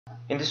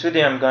In this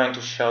video I'm going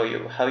to show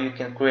you how you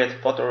can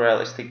create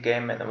photorealistic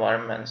game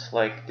environments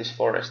like this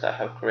forest I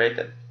have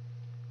created.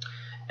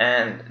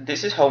 And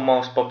this is how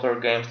most popular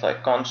games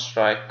like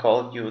Counter-Strike, Call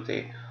of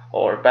Duty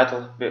or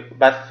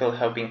Battlefield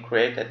have been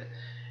created.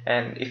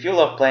 And if you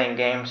love playing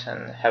games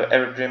and have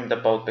ever dreamed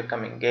about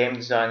becoming game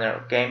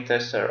designer, game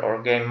tester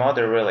or game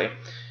modder really,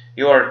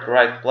 you are at the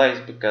right place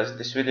because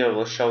this video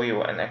will show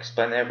you and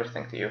explain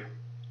everything to you.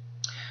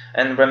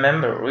 And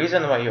remember,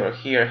 reason why you're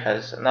here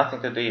has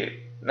nothing to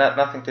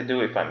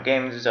do if I'm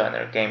game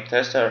designer, game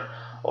tester,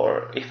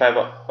 or if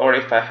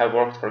I have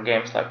worked for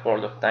games like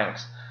World of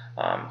Tanks.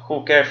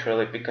 Who cares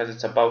really? Because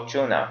it's about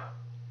you now.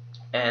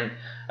 And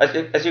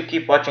as you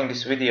keep watching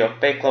this video,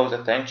 pay close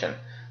attention.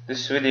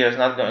 This video is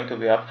not going to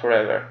be up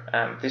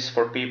forever. This is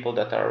for people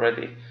that are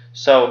ready.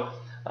 So,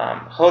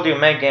 how do you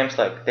make games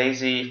like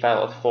DayZ,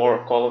 Fallout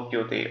 4, Call of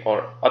Duty,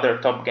 or other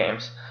top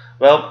games?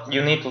 Well,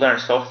 you need to learn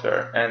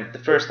software, and the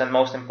first and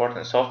most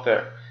important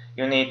software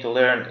you need to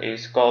learn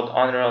is called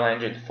Unreal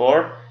Engine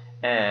 4,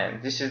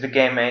 and this is the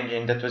game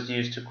engine that was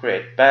used to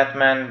create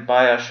Batman,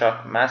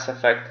 Bioshock, Mass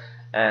Effect,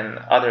 and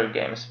other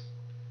games.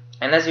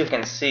 And as you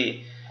can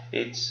see,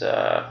 it's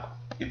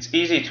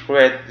easy to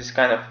create this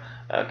kind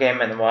of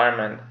game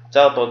environment. It's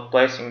all about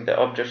placing the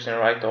objects in the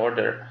right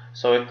order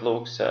so it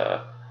looks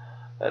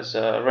as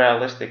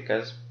realistic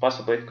as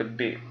possibly it could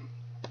be.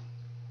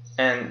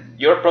 And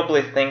you're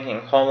probably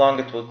thinking how long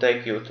it will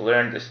take you to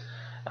learn this.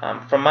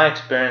 From my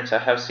experience, I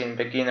have seen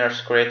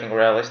beginners creating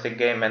realistic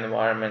game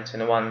environments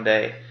in one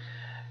day.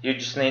 You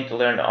just need to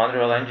learn the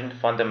Unreal Engine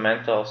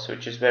fundamentals,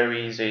 which is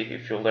very easy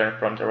if you learn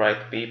from the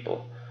right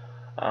people.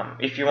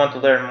 If you want to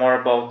learn more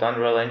about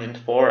Unreal Engine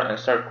 4 and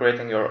start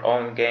creating your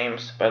own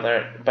games by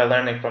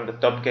learning from the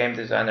top game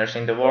designers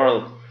in the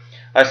world,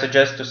 I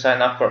suggest to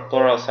sign up for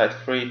Pluralsight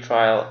free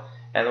trial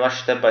and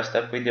watch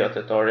step-by-step video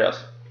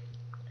tutorials.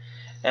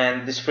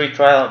 And this free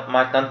trial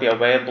might not be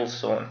available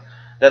soon.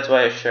 That's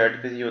why I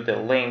shared with you the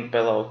link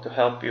below to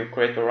help you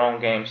create your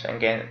own games and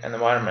game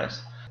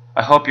environments.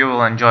 I hope you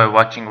will enjoy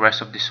watching the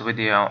rest of this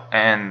video,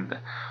 and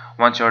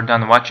once you're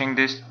done watching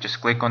this, just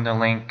click on the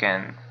link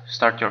and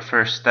start your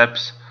first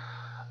steps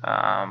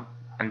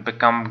and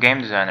become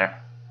game designer.